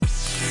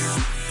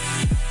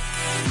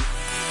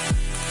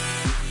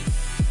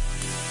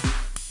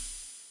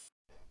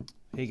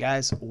Hey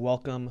guys,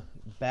 welcome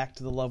back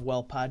to the Love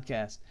Well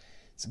podcast.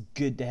 It's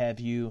good to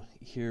have you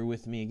here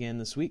with me again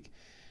this week.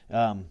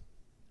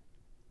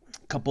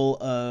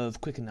 Couple of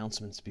quick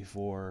announcements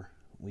before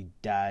we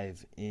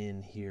dive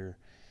in here.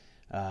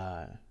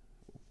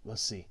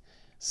 Let's see.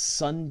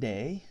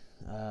 Sunday,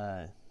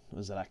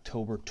 was it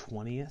October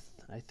 20th?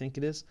 I think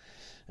it is.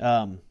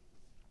 I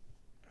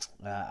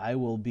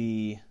will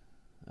be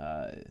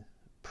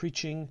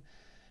preaching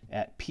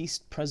at Peace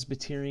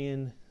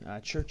Presbyterian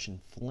Church in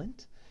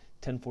Flint,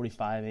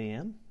 10:45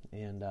 a.m.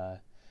 and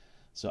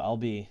so I'll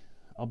be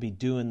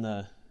doing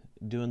the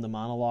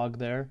monologue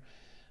there.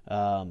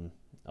 I'll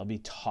be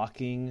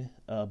talking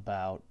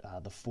about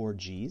the 4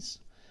 G's,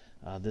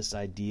 this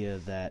idea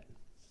that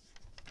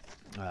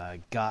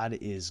God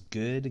is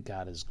good,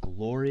 God is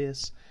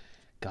glorious,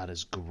 God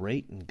is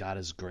great, and God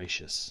is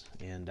gracious.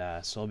 And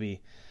so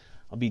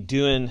I'll be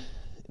doing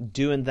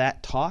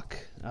that talk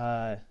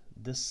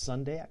this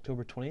Sunday,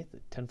 October 20th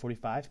at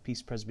 10:45,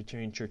 Peace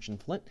Presbyterian Church in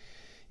Flint.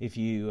 If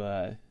you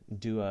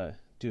do a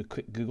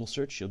quick Google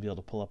search, you'll be able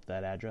to pull up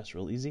that address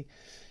real easy.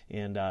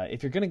 And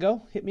if you're going to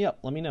go, hit me up.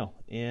 Let me know.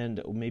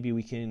 And maybe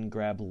we can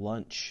grab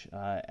lunch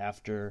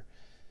after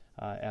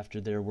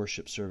their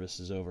worship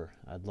service is over.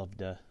 I'd love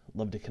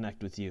to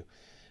connect with you.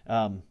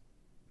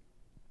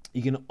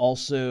 You can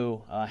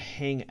also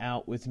hang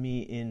out with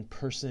me in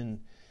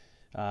person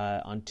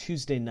on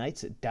Tuesday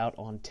nights at Doubt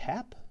on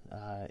Tap.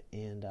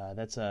 And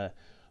that's a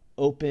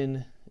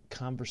open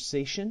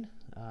conversation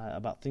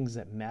about things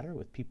that matter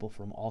with people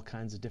from all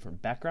kinds of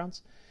different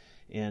backgrounds.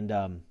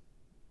 And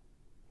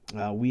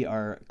we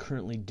are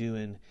currently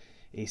doing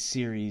a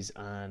series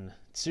of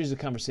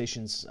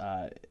conversations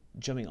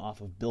jumping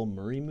off of Bill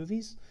Murray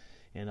movies.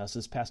 And so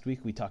this past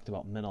week we talked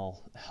about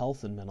mental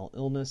health and mental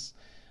illness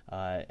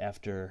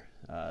after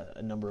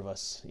a number of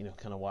us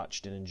kind of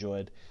watched and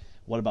enjoyed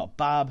What About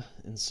Bob?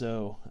 And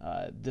so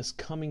this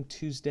coming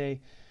Tuesday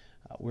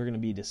we're going to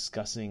be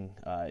discussing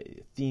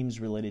themes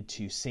related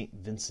to St.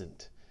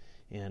 Vincent.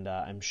 And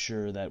I'm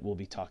sure that we'll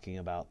be talking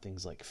about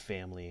things like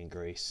family and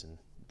grace and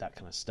that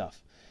kind of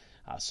stuff.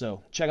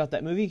 So check out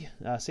that movie,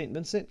 St.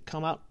 Vincent.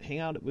 Come out, hang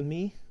out with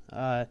me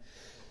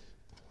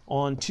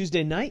on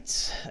Tuesday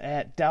nights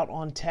at Doubt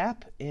on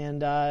Tap.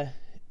 And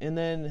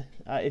then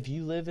if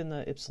you live in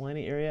the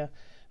Ypsilanti area,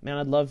 man,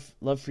 I'd love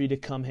for you to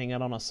come hang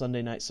out on a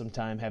Sunday night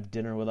sometime, have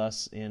dinner with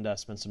us, and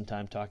spend some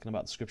time talking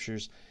about the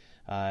scriptures,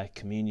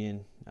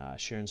 communion,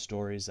 sharing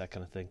stories, that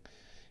kind of thing.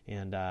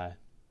 And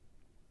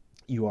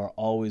you are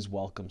always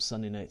welcome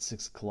Sunday night,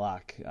 6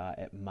 o'clock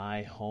at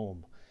my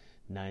home,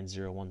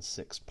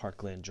 9016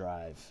 Parkland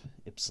Drive,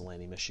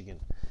 Ypsilanti, Michigan.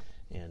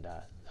 And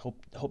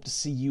hope to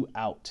see you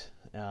out.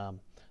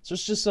 So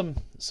it's just some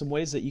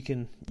ways that you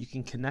can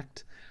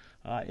connect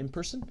in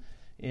person.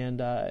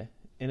 And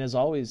as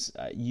always,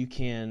 you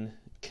can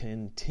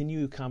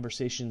continue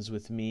conversations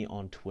with me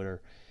on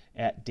Twitter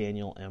at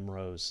Daniel M.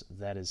 Rose.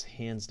 That is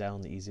hands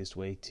down the easiest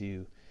way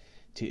to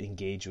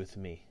engage with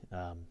me.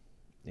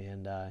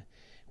 And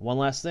one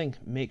last thing,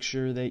 make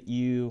sure that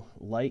you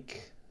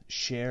like,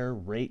 share,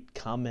 rate,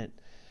 comment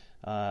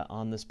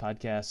on this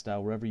podcast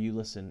wherever you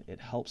listen. It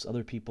helps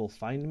other people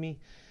find me.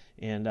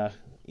 And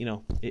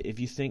if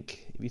you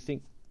think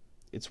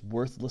it's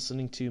worth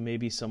listening to,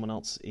 maybe someone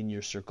else in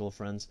your circle of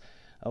friends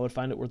would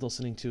find it worth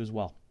listening to as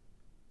well.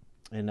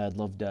 And I'd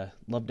love to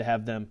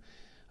have them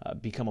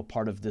become a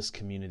part of this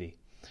community.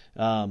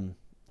 One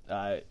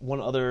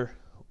other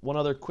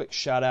quick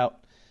shout out.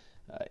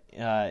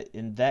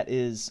 And that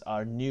is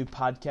our new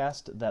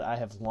podcast that I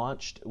have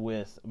launched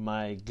with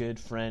my good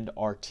friend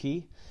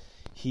RT.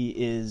 He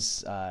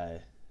is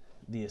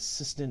the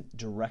assistant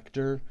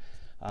director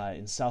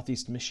in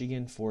Southeast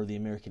Michigan for the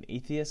American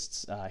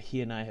Atheists.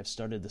 He and I have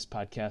started this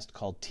podcast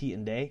called T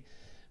and A,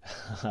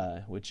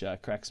 which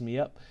cracks me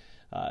up.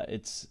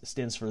 It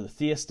stands for the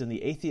Theist and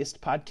the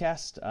Atheist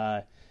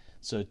podcast.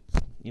 So,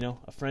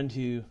 a friend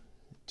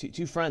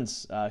two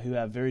friends who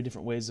have very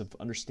different ways of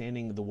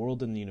understanding the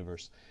world and the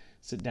universe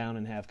sit down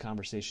and have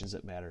conversations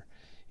that matter.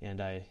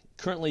 And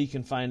currently you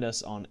can find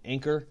us on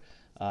Anchor,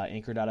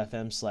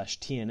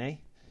 anchor.fm/TNA.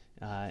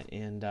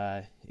 And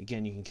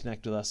again, you can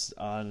connect with us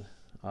on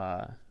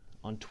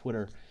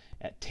Twitter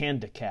at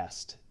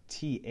Tandacast,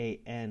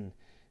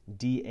 TANDACAST,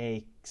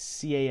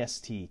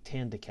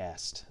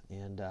 Tandacast,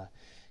 and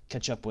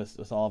catch up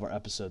with all of our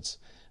episodes.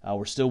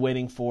 We're still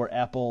waiting for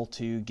Apple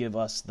to give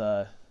us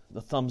the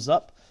thumbs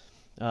up.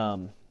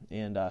 And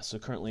so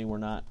currently we're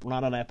not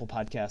on Apple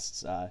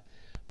Podcasts,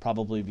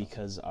 probably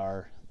because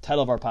our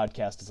title of our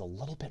podcast is a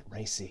little bit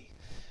racy.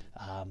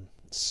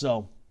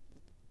 So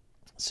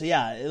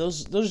yeah,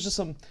 those are just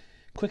some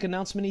quick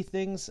announcement-y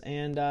things,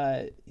 and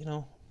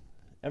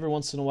every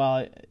once in a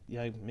while,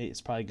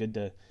 it's probably good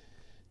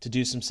to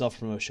do some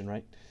self-promotion,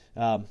 right?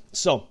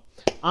 So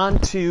on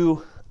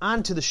to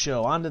the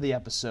show, on to the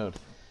episode.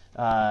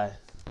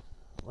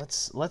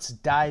 Let's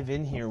dive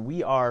in here.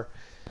 We are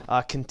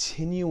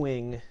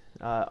continuing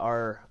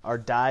our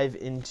dive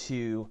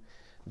into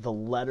the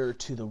letter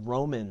to the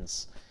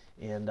Romans,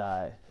 and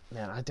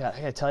man, I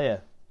gotta tell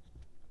you,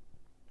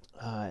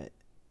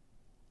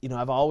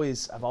 I've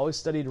always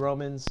studied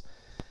Romans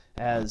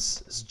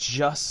as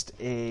just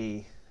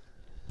a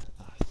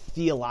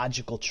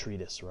theological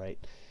treatise, right?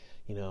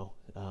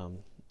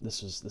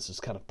 This was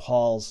kind of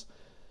Paul's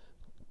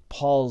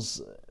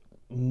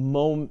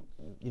moment,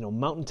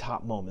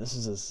 mountaintop moment.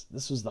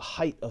 This was the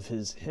height of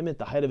him at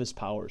the height of his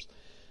powers,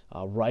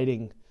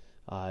 writing,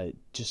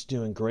 just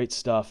doing great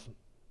stuff,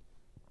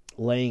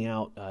 laying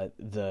out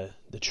the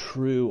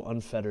true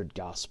unfettered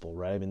gospel,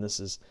 right? I mean, this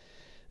is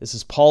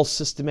Paul's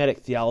systematic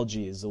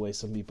theology, is the way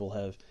some people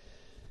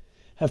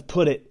have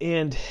put it,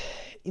 and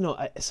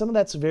some of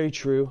that's very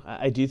true.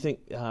 I do think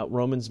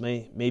Romans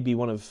may be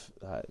one of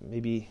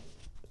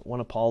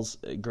Paul's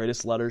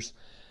greatest letters.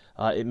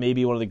 It may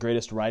be one of the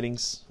greatest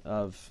writings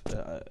of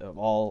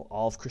all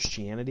of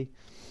Christianity,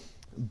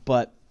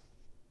 but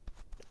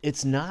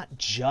it's not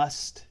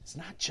just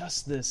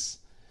this.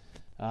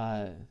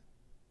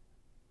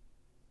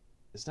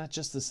 It's not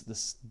just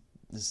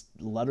this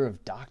letter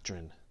of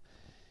doctrine.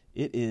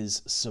 It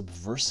is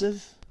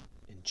subversive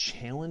and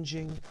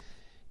challenging,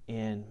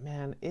 and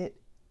man, it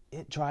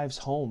drives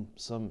home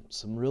some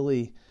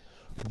really,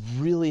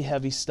 really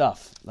heavy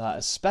stuff,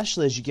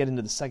 especially as you get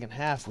into the second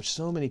half, which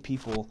so many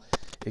people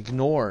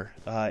ignore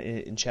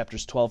in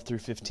chapters 12 through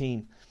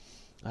 15.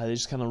 They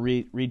just kind of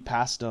read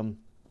past them,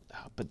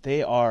 but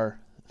they are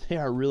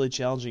really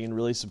challenging and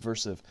really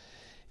subversive,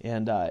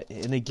 and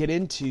they get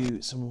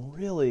into some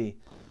really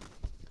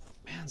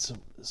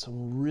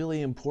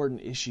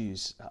important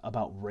issues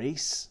about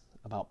race,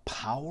 about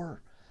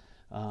power,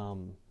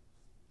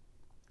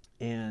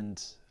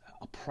 and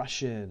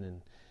oppression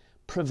and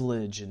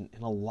privilege, and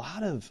a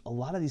lot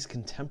of these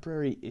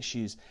contemporary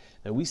issues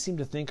that we seem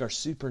to think are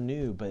super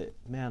new, but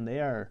man, they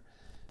are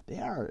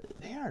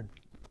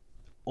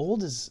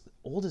old as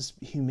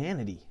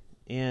humanity,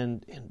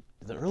 and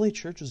the early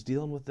church was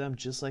dealing with them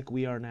just like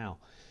we are now.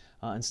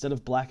 Instead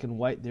of black and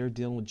white, they're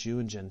dealing with Jew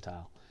and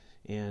Gentile,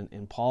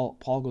 and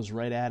Paul goes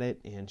right at it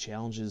and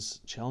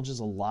challenges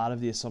a lot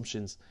of the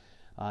assumptions.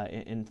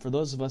 And for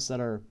those of us that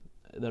are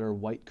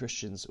white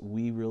Christians,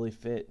 we really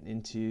fit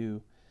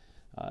into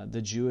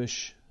the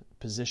Jewish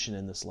position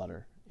in this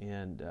letter,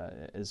 and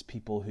as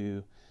people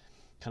who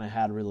kind of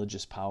had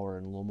religious power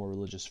and a little more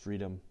religious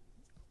freedom,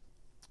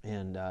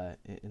 and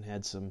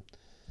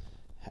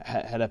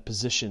had a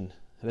position,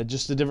 had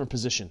just a different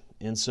position,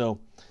 and so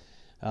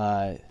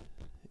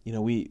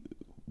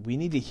we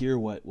need to hear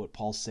what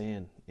Paul's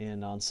saying,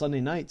 and on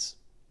Sunday nights,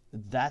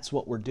 that's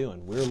what we're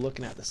doing. We're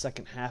looking at the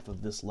second half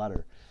of this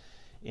letter,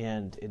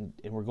 and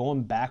we're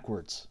going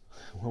backwards.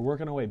 We're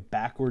working our way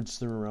backwards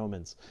through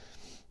Romans.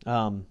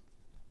 And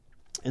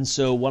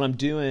so what I'm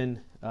doing,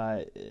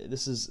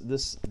 this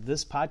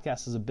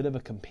podcast is a bit of a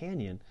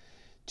companion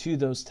to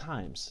those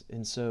times.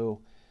 And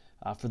so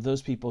for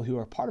those people who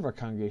are part of our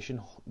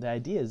congregation, the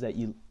idea is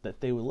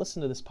that they would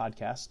listen to this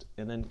podcast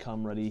and then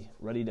come ready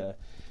to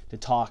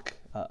talk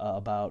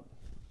about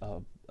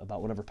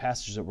whatever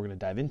passages that we're going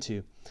to dive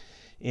into.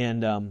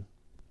 And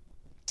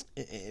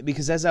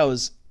because as I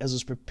was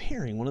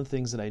preparing, one of the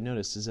things that I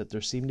noticed is that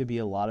there seemed to be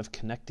a lot of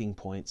connecting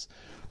points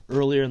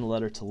earlier in the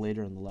letter to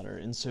later in the letter.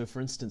 And so, for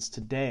instance,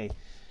 today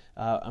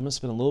I'm going to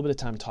spend a little bit of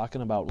time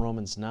talking about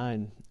Romans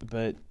 9,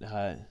 but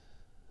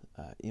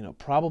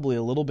probably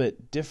a little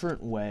bit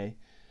different way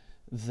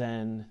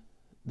than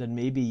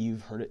maybe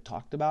you've heard it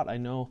talked about. I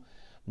know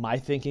my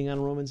thinking on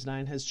Romans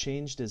 9 has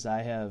changed as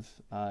I've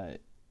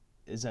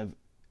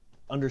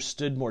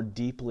understood more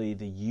deeply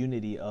the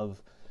unity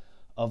of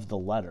the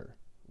letter,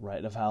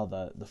 right? Of how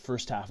the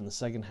first half and the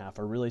second half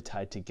are really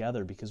tied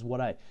together, because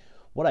what I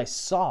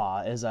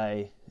saw as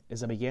I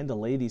began to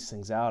lay these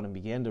things out and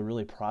began to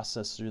really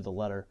process through the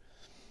letter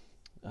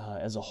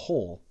as a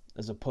whole,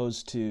 as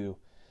opposed to,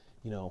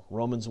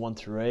 Romans 1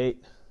 through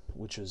 8,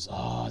 which was,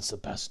 it's the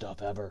best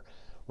stuff ever.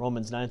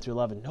 Romans 9 through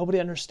 11, nobody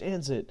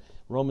understands it.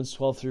 Romans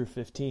 12 through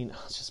 15,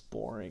 it's just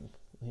boring.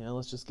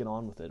 Let's just get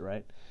on with it,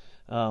 right?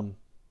 And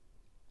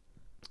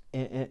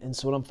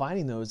so what I'm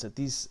finding, though, is that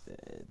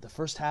the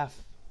first half,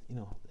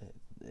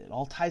 it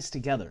all ties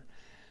together.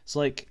 So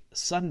like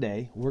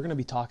Sunday, we're going to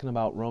be talking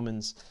about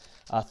Romans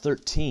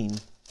 13,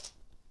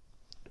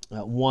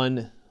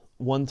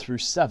 1 through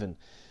 7,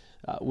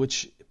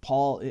 which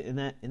Paul, in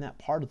that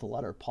part of the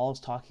letter, Paul is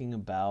talking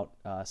about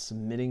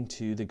submitting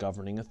to the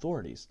governing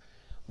authorities.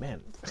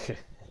 Man,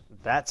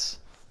 that's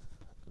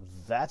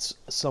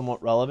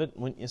somewhat relevant,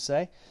 wouldn't you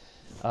say?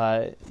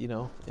 In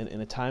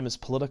a time as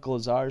political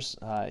as ours,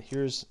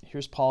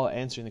 here's Paul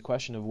answering the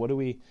question of what do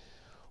we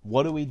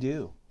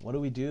do? What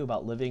do we do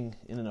about living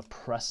in an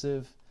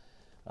oppressive,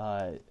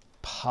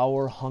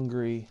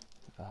 power-hungry,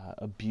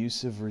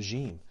 abusive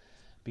regime?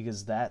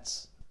 Because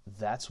that's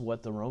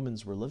what the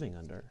Romans were living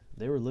under.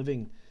 They were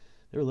living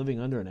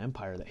under an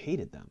empire that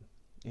hated them.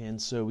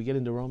 And so we get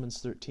into Romans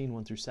 13,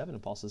 1 through 7,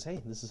 and Paul says,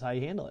 hey, this is how you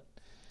handle it.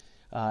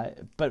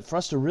 But for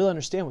us to really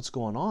understand what's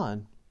going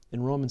on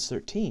in Romans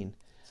 13,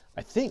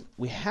 I think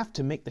we have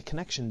to make the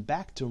connection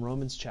back to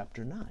Romans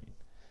chapter 9.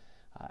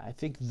 I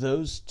think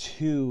those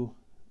two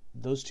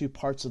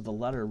parts of the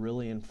letter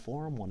really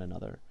inform one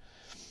another,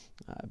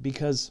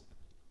 because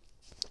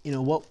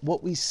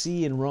what we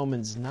see in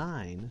Romans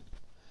 9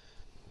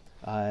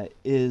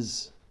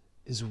 is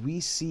we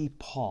see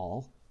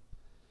Paul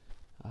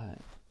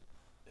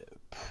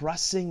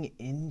pressing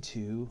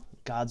into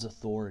God's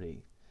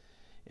authority.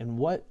 And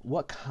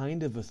what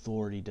kind of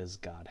authority does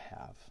God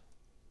have,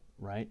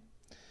 right?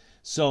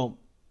 So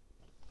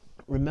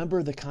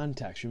remember the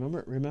context.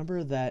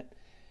 Remember that,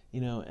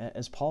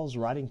 as Paul's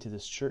writing to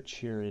this church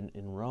here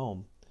in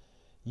Rome,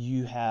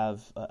 you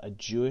have a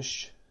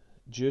Jewish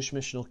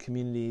missional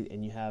community,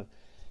 and you have,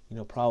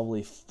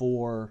 probably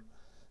four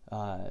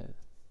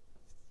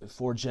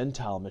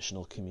Gentile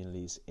missional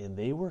communities, and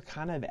they were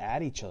kind of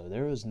at each other.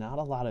 There was not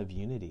a lot of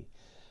unity.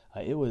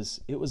 It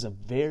was a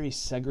very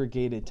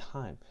segregated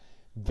time,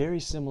 very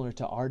similar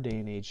to our day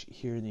and age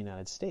here in the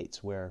United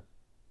States, where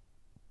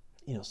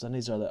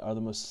Sundays are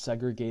the most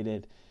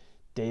segregated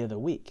day of the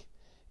week.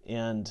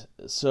 And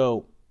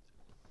so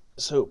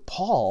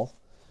Paul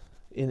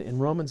in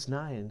Romans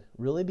 9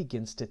 really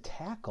begins to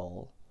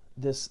tackle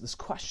this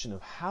question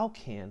of how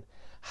can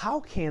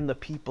the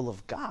people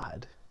of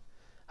God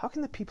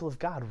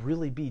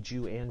really be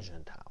Jew and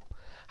Gentile?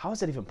 How is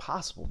that even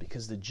possible?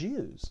 Because the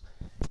Jews,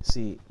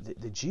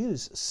 the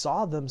Jews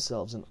saw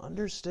themselves and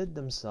understood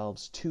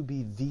themselves to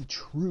be the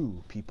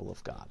true people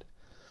of God.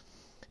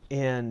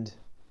 And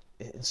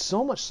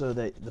so much so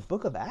that the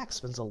book of Acts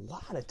spends a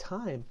lot of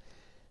time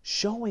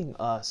showing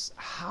us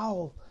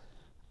how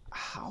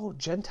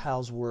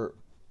Gentiles were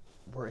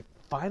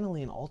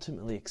finally and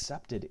ultimately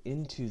accepted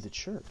into the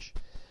church.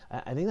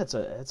 I think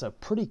that's a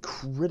pretty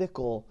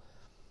critical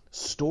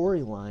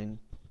storyline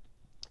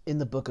in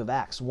the book of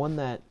Acts, one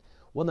that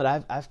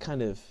I've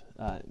kind of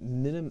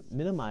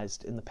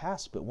minimized in the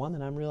past, but one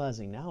that I'm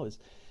realizing now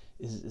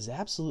is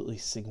absolutely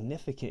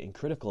significant and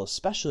critical,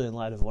 especially in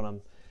light of what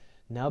I'm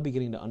now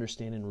beginning to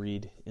understand and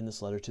read in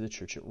this letter to the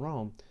church at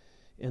Rome.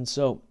 And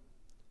so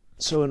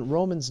in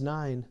Romans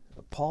 9,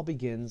 Paul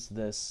begins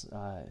this,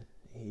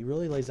 he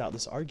really lays out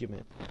this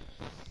argument.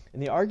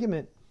 And the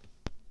argument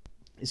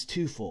is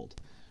twofold.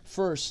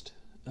 First,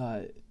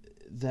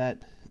 that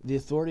the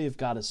authority of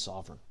God is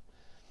sovereign.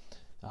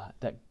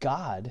 That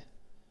God,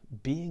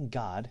 being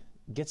God,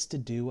 gets to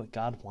do what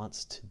God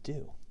wants to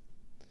do.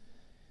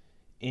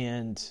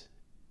 And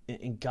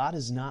God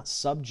is not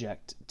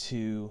subject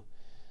to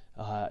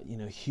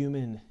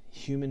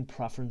human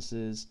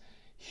preferences,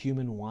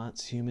 human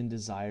wants, human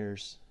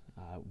desires.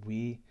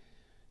 We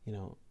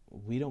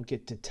don't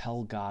get to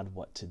tell God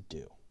what to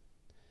do.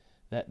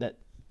 That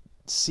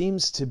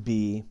seems to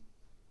be.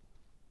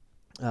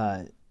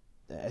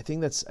 I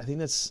think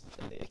that's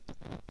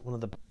one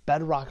of the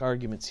bedrock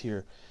arguments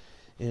here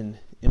in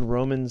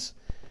Romans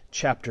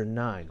chapter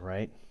 9,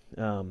 right?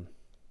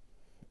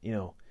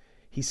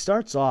 He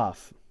starts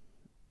off.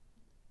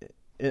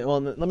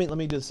 Well, let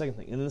me do the second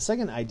thing. And the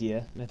second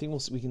idea, and I think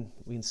we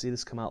can see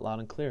this come out loud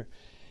and clear,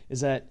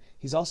 is that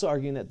he's also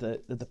arguing that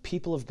the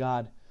people of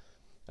God,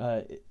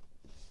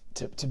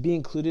 to be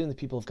included in the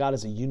people of God,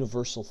 is a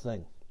universal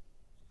thing.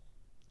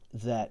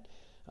 That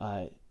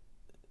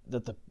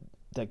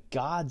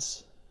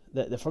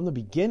from the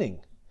beginning,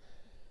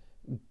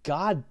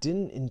 God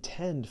didn't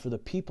intend for the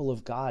people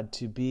of God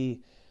to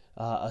be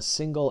a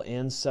single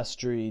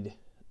ancestry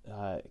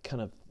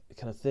kind of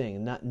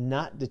thing,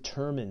 not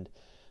determined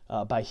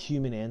by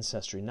human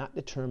ancestry, not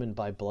determined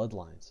by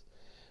bloodlines,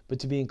 but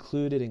to be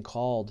included and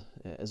called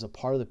as a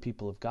part of the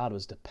people of God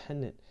was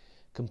dependent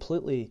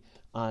completely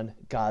on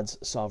God's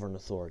sovereign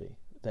authority.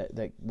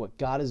 That what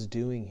God is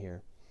doing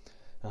here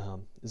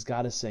is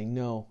God is saying,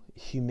 no,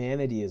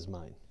 humanity is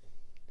mine.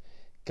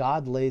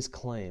 God lays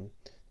claim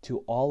to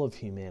all of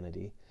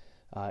humanity.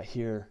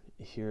 Here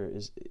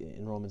is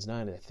in Romans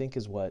 9, I think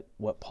is what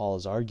Paul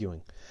is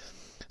arguing.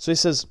 So he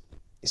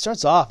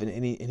starts off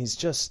and he's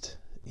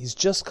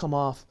just come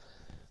off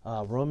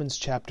Romans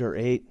chapter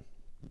 8.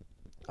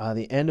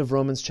 The end of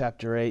Romans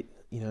chapter 8,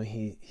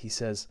 he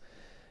says,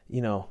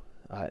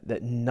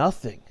 that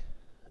nothing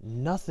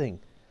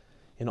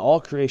in all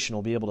creation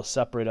will be able to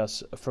separate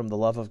us from the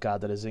love of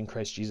God that is in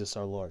Christ Jesus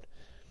our Lord.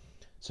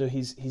 So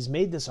he's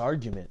made this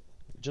argument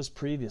just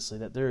previously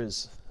that there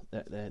is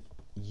that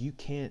you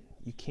can't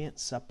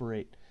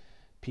separate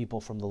people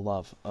from the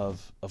love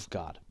of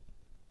God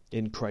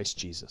in Christ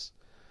Jesus.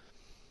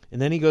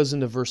 And then he goes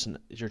into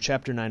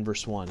chapter 9,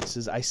 verse 1. He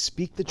says, I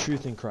speak the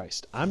truth in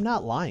Christ. I'm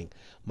not lying.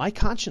 My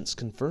conscience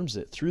confirms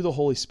it through the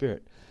Holy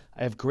Spirit.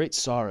 I have great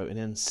sorrow and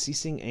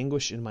unceasing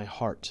anguish in my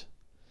heart.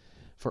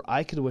 For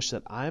I could wish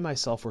that I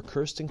myself were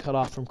cursed and cut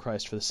off from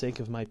Christ for the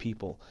sake of my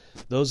people,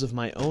 those of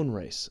my own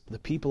race, the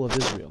people of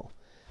Israel.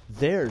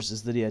 Theirs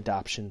is the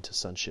adoption to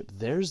sonship.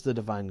 Theirs the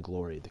divine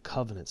glory, the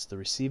covenants, the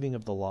receiving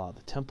of the law,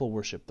 the temple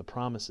worship, the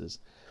promises.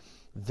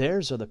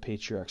 Theirs are the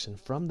patriarchs, and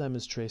from them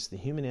is traced the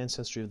human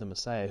ancestry of the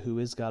Messiah, who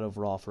is God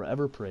over all,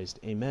 forever praised.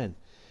 Amen.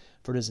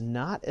 For it is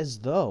not as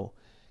though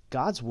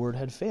God's word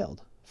had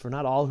failed. For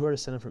not all who are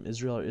descended from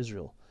Israel are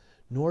Israel,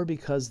 nor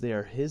because they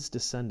are his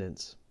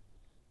descendants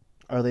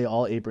are they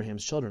all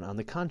Abraham's children. On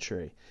the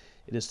contrary,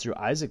 it is through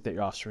Isaac that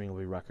your offspring will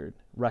be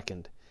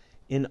reckoned.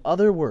 In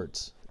other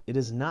words, it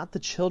is not the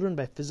children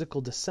by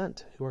physical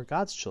descent who are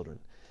God's children,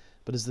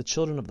 but is the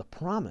children of the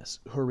promise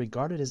who are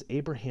regarded as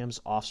Abraham's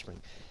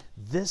offspring.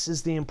 This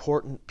is the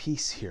important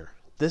piece here.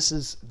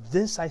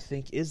 This I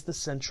think is the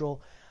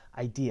central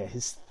idea,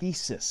 his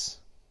thesis,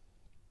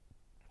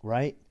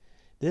 right?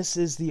 This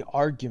is the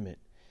argument.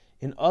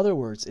 In other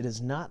words, it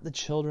is not the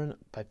children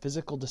by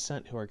physical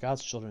descent who are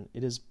God's children.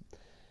 It is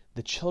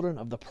the children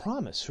of the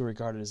promise who are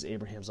regarded as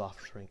Abraham's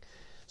offspring.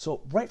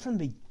 So right from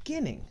the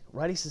beginning,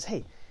 right, he says,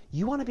 hey,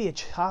 you want to be a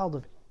child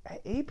of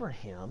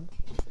Abraham,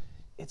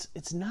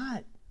 it's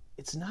not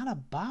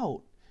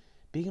about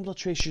being able to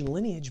trace your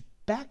lineage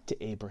back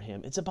to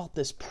Abraham. It's about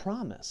this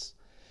promise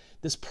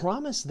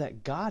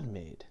that God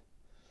made.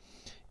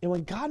 And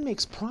when God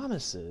makes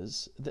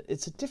promises,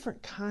 it's a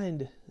different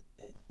kind,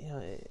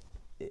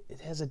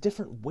 it has a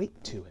different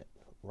weight to it,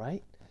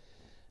 right?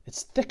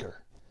 It's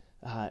thicker,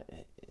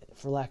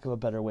 for lack of a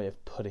better way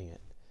of putting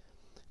it.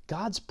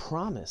 God's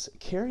promise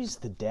carries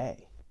the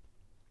day.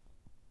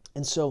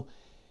 And so,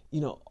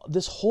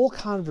 this whole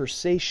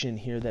conversation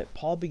here that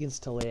Paul begins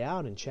to lay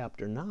out in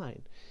chapter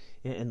 9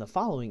 and the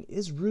following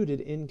is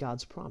rooted in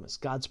God's promise.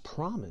 God's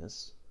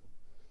promise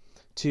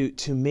to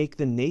make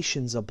the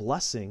nations a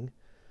blessing,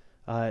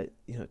 to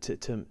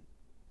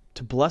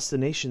bless the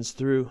nations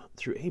through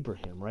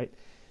Abraham, right?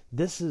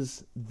 This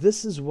is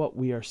what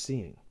we are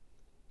seeing.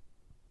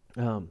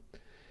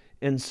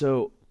 And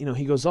so,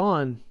 he goes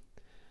on,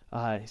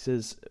 he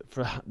says,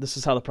 this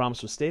is how the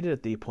promise was stated: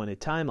 at the appointed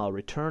time I'll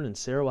return and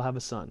Sarah will have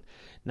a son.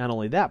 Not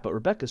only that, but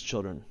Rebekah's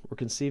children were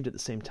conceived at the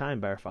same time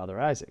by our father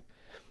Isaac.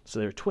 So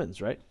they were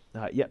twins, right?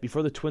 Yet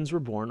before the twins were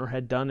born or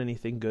had done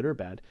anything good or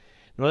bad,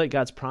 nor that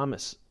God's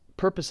purpose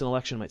and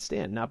election might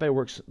stand, not by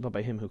works but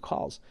by him who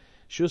calls,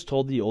 she was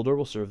told the older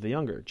will serve the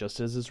younger, just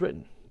as is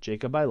written,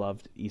 Jacob I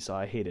loved, Esau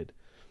I hated.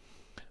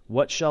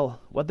 What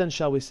then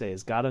shall we say?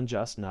 Is God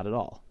unjust? Not at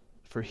all.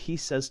 For he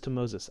says to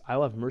Moses, I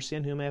will have mercy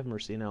on whom I have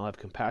mercy, and I will have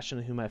compassion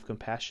on whom I have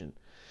compassion.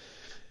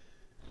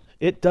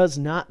 It does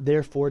not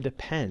therefore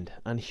depend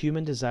on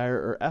human desire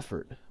or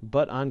effort,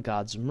 but on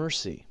God's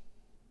mercy.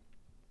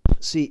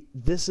 See,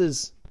 this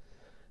is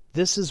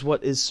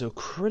what is so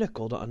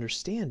critical to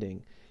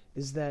understanding,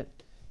 is that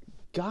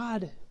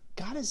God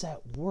is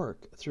at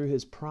work through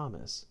his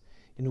promise,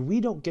 and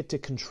we don't get to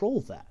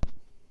control that.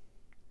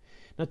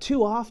 Now,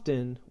 too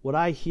often, what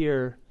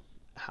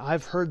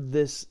I've heard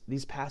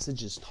these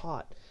passages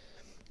taught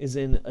is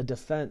in a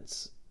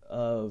defense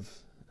of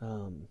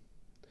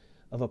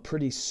a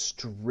pretty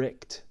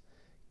strict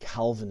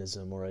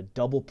Calvinism, or a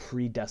double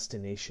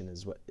predestination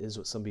is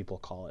what some people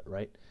call it,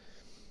 right?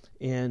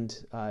 And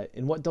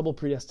what double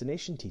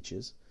predestination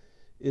teaches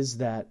is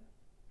that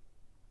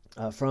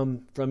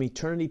from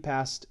eternity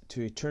past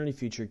to eternity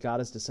future, God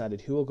has decided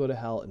who will go to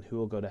hell and who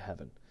will go to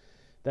heaven.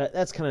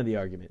 That's kind of the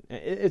argument.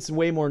 It's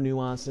way more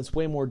nuanced. It's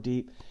way more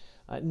deep.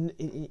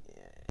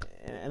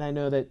 And I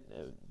know that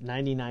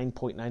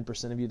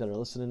 99.9% of you that are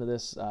listening to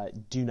this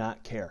do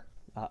not care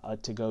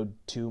to go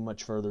too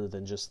much further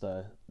than just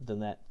than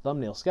that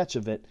thumbnail sketch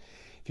of it.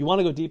 If you want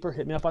to go deeper,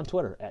 hit me up on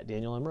Twitter at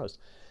Daniel M. Rose.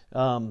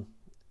 But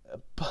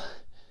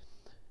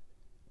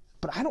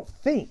I don't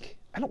think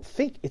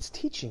it's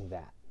teaching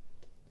that.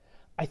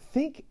 I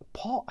think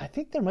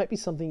there might be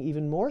something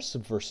even more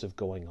subversive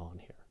going on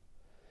here.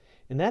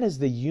 And that is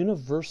the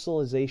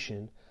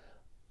universalization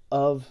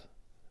of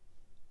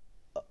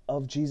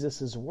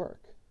Jesus'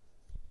 work.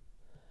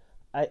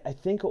 I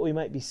think what we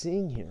might be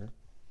seeing here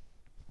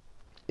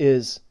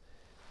is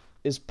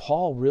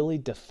Paul really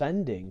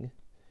defending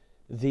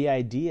the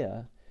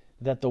idea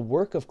that the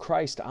work of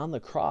Christ on the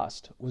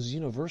cross was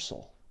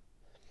universal.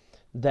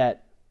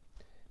 That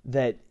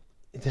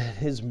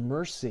his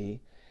mercy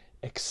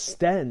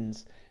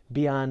extends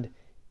beyond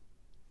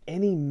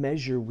any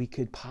measure we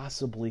could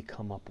possibly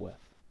come up with.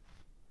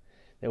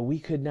 That we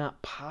could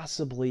not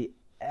possibly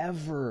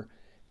ever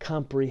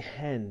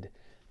comprehend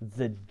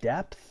the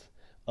depth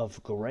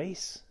of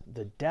grace,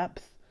 the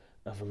depth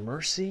of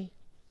mercy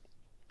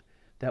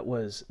that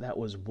was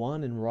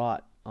won and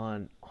wrought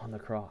on the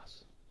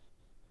cross.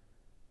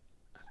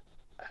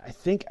 I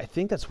think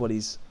that's what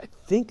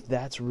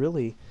that's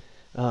really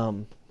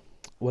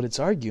what it's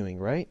arguing,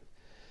 right?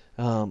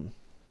 It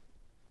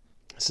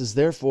says,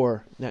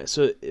 therefore,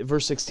 so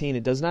verse 16,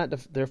 it does not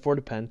therefore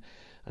depend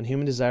on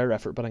human desire or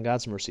effort, but on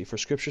God's mercy. For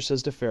Scripture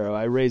says to Pharaoh,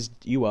 I raised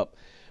you up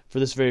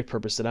for this very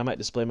purpose, that I might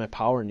display my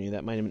power in you,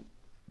 that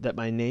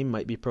my name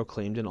might be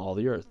proclaimed in all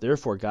the earth.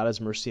 Therefore, God has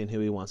mercy in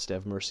who he wants to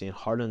have mercy, and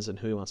hardens in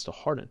who he wants to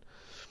harden.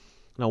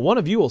 Now, one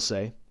of you will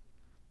say,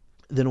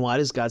 then why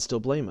does God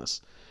still blame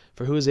us?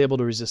 For who is able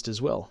to resist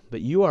his will?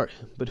 But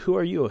who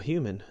are you, a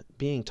human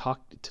being,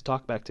 to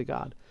talk back to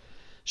God?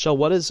 Shall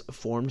what is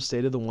formed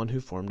say to the one who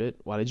formed it,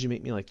 why did you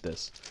make me like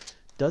this?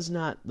 Does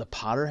not the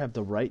potter have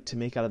the right to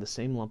make out of the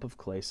same lump of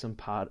clay some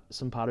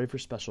pottery for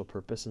special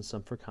purpose and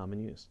some for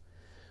common use?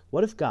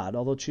 What if God,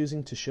 although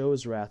choosing to show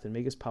his wrath and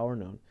make his power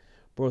known,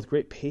 bore with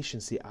great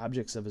patience the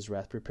objects of his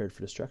wrath prepared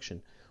for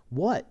destruction?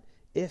 What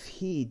if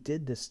he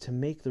did this to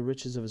make the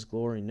riches of his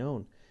glory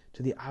known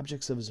to the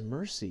objects of his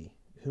mercy,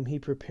 whom he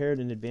prepared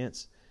in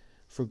advance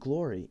for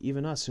glory,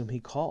 even us whom he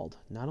called,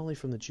 not only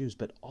from the Jews,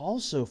 but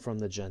also from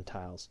the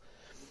Gentiles.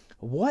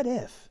 What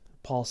if,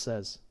 Paul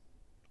says,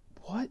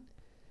 what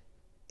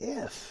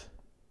if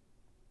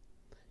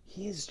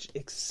he is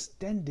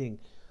extending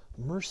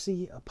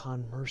mercy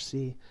upon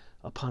mercy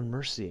upon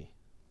mercy?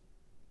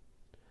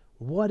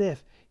 What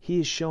if he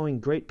is showing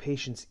great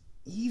patience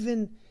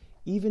even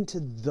to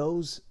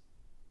those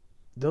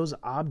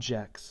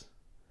objects,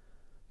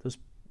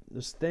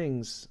 those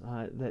things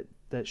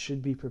that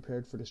should be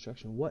prepared for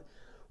destruction? What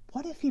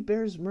if he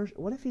bears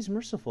what if he's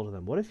merciful to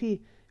them? What if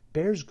he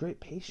bears great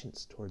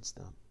patience towards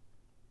them?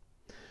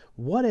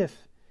 What if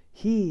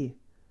he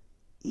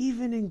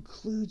even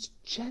includes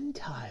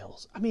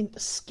Gentiles? I mean,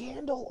 the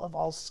scandal of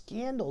all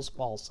scandals,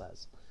 Paul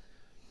says.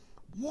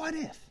 What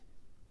if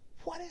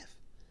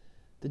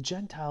the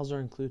Gentiles are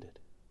included?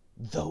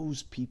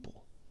 Those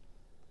people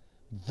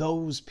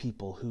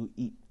who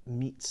eat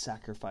meat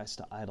sacrificed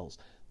to idols,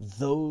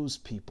 those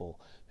people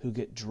who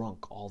get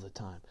drunk all the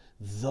time,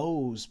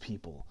 those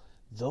people,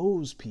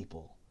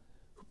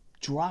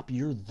 drop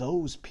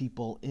those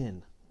people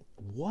in.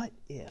 What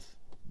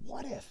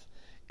if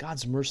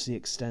God's mercy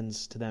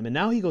extends to them? And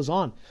now he goes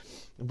on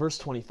in verse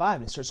 25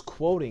 and he starts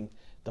quoting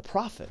the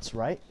prophets,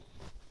 right?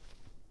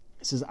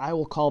 He says, I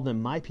will call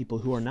them my people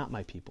who are not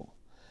my people.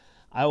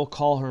 I will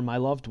call her my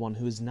loved one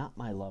who is not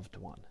my loved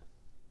one.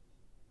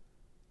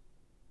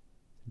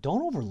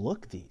 Don't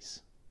overlook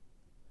these.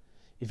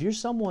 If you're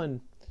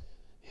someone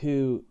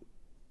who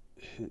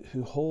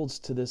holds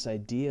to this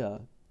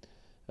idea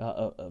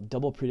of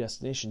double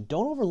predestination,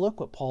 don't overlook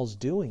what Paul's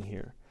doing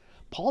here.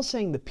 Paul's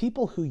saying the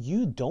people who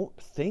you don't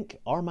think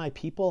are my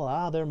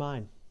people, they're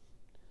mine.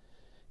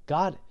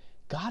 God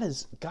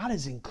is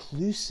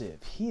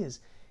inclusive. He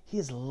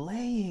is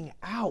laying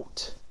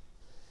out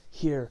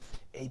here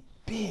a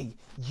big,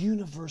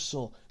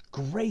 universal,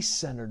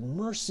 grace-centered,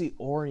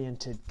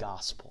 mercy-oriented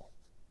gospel.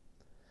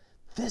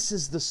 This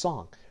is the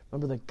song.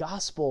 Remember, the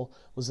gospel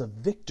was a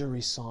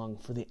victory song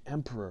for the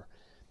emperor,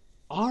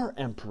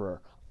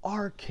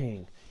 our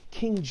king,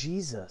 King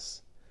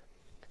Jesus,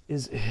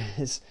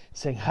 is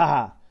saying,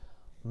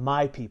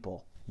 my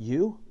people,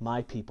 you,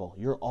 my people,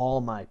 you're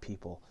all my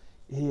people.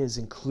 He is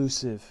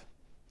inclusive.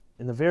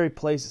 In the very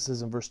place, it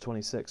says in verse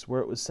 26,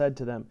 where it was said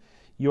to them,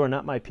 you are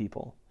not my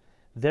people.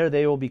 There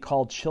they will be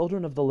called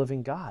children of the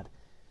living God.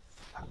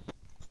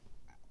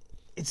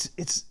 It's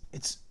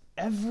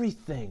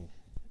everything.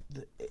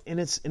 And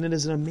it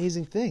is an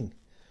amazing thing.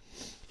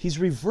 He's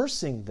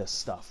reversing this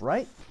stuff,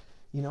 right?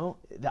 You know,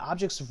 the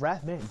objects of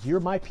wrath, man,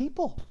 you're my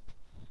people.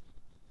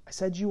 I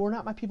said you were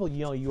not my people.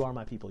 You know, you are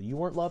my people. You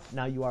weren't loved,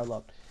 now you are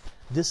loved.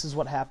 This is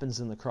what happens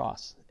in the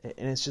cross.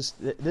 And it's just,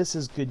 this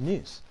is good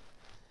news.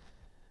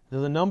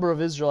 The number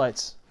of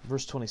Israelites,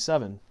 verse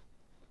 27,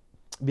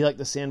 be like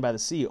the sand by the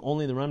sea.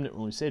 Only the remnant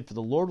will be saved. For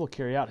the Lord will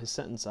carry out his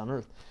sentence on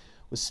earth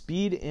with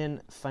speed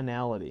and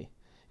finality.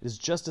 It is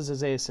just as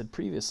Isaiah said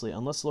previously,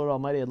 unless the Lord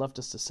Almighty had left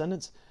us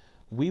descendants,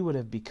 we would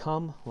have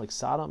become like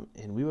Sodom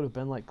and we would have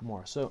been like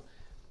Gomorrah. So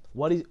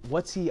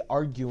what's he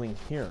arguing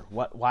here?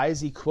 Why is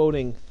he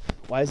quoting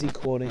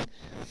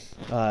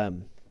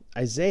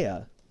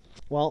Isaiah?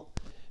 Well,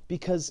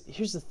 because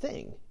here's the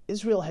thing.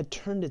 Israel had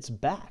turned its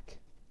back.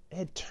 It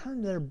had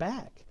turned their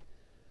back.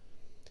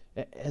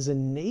 As a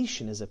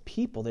nation, as a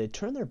people, they had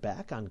turned their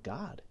back on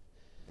God.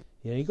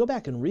 You know, you go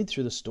back and read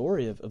through the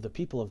story of the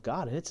people of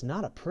God, and it's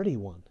not a pretty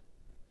one.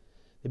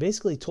 They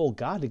basically told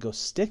God to go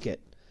stick it.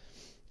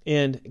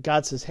 And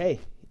God says, hey,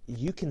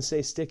 you can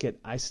say stick it,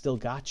 I still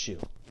got you.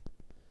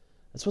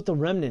 That's what the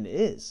remnant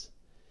is.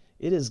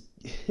 It's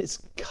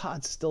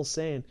God still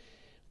saying,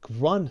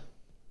 run.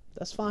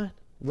 That's fine.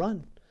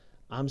 Run.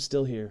 I'm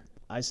still here.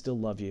 I still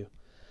love you.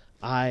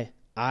 I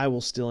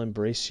will still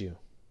embrace you.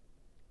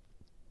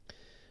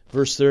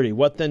 Verse 30,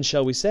 what then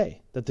shall we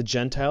say? That the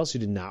Gentiles who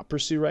did not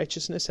pursue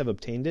righteousness have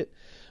obtained it?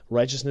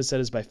 Righteousness that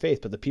is by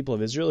faith. But the people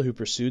of Israel who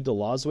pursued the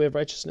laws, the way of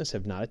righteousness,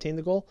 have not attained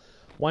the goal?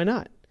 Why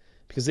not?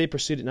 Because they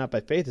pursued it not by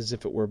faith as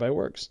if it were by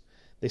works.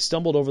 They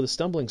stumbled over the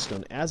stumbling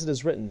stone. As it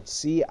is written,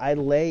 see, I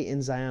lay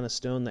in Zion a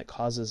stone that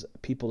causes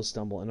people to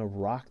stumble, and a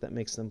rock that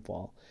makes them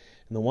fall.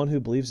 And the one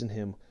who believes in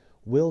him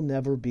will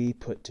never be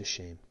put to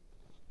shame.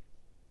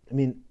 I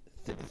mean,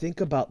 think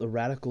about the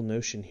radical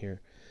notion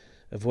here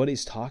of what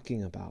he's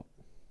talking about.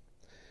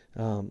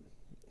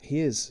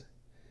 He is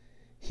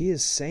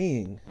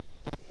saying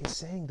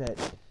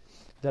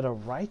that a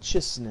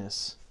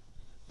righteousness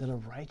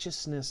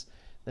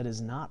that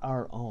is not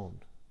our own,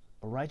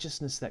 a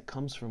righteousness that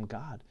comes from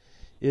God,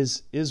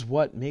 is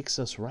what makes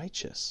us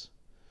righteous.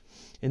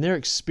 And they're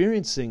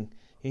experiencing,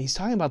 and he's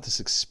talking about this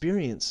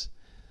experience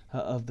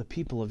of the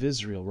people of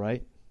Israel,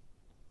 right?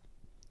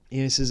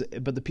 And he says,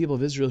 but the people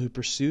of Israel who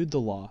pursued the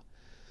law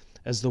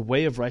as the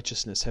way of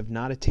righteousness have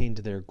not attained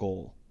their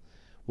goal.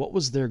 What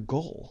was their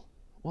goal?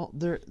 Well,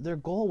 their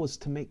goal was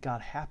to make God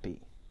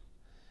happy.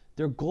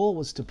 Their goal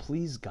was to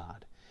please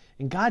God.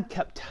 And God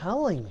kept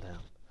telling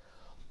them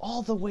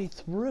all the way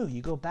through.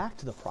 You go back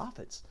to the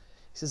prophets.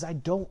 He says, I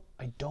don't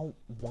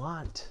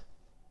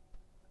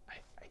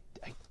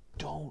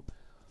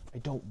I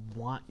don't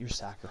want your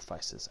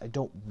sacrifices. I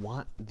don't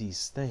want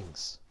these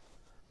things.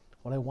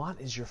 What I want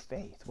is your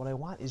faith. What I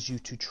want is you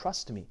to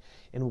trust me.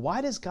 And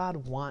why does God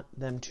want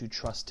them to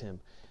trust him?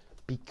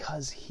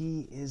 Because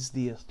he is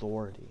the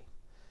authority.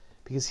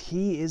 Because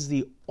he is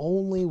the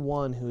only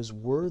one who is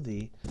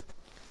worthy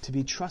to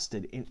be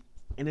trusted.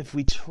 And if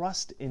we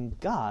trust in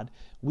God,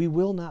 we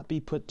will not be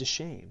put to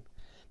shame.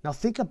 Now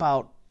think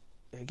about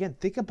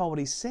what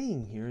he's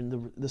saying here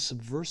and the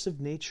subversive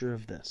nature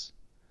of this.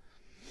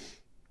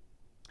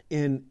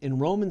 In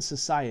Roman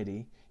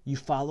society, you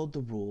followed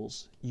the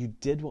rules. You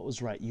did what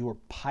was right. You were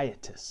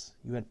pietous.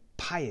 You had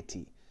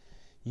piety.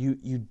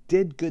 You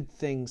did good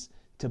things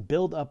to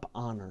build up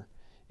honor,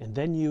 and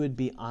then you would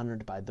be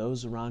honored by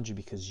those around you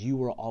because you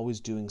were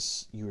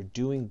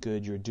doing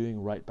good. You were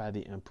doing right by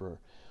the emperor.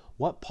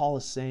 What Paul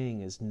is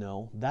saying is,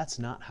 no, that's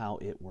not how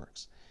it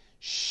works.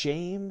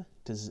 Shame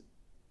is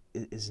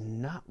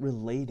not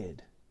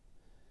related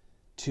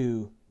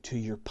to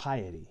your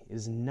piety. It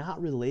is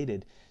not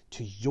related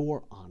to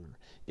your honor.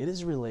 It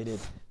is related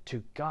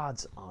to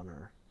God's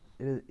honor.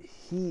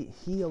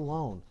 He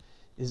alone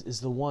is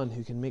the one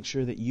who can make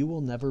sure that you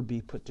will never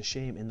be put to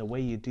shame. And the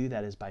way you do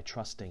that is by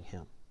trusting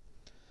him.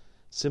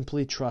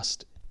 Simply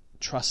trust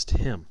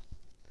him.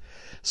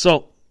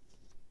 So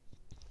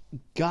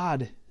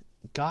God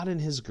in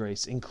his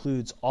grace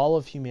includes all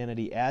of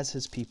humanity as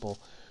his people,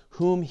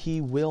 whom he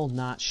will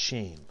not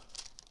shame.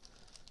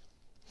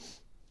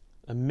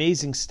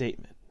 Amazing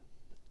statement.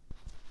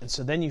 And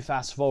so then you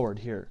fast forward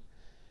here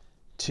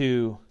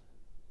to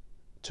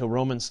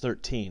Romans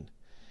 13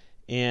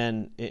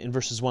 and in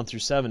verses 1 through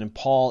 7, and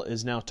Paul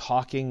is now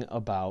talking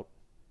about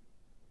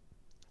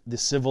the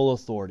civil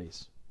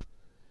authorities,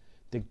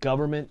 the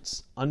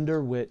governments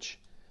under which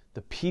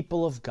the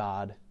people of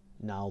God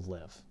now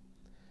live.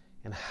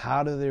 And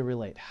how do they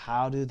relate?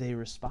 How do they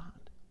respond?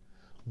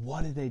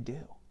 What do they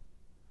do?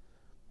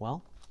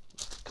 Well,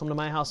 come to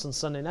my house on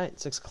Sunday night,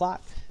 6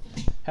 o'clock.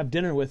 Have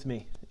dinner with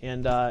me,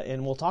 and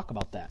we'll talk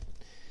about that.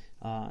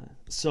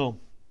 So,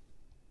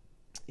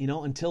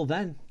 until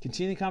then,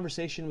 continue the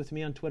conversation with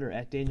me on Twitter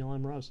at Daniel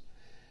M. Rose.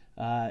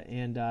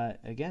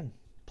 Again,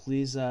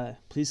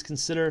 please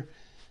consider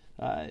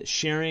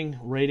sharing,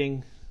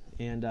 rating,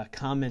 and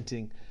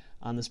commenting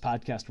on this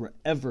podcast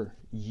wherever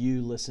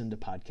you listen to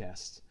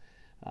podcasts.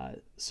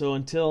 So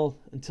until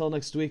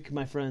next week,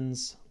 my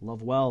friends,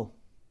 love well.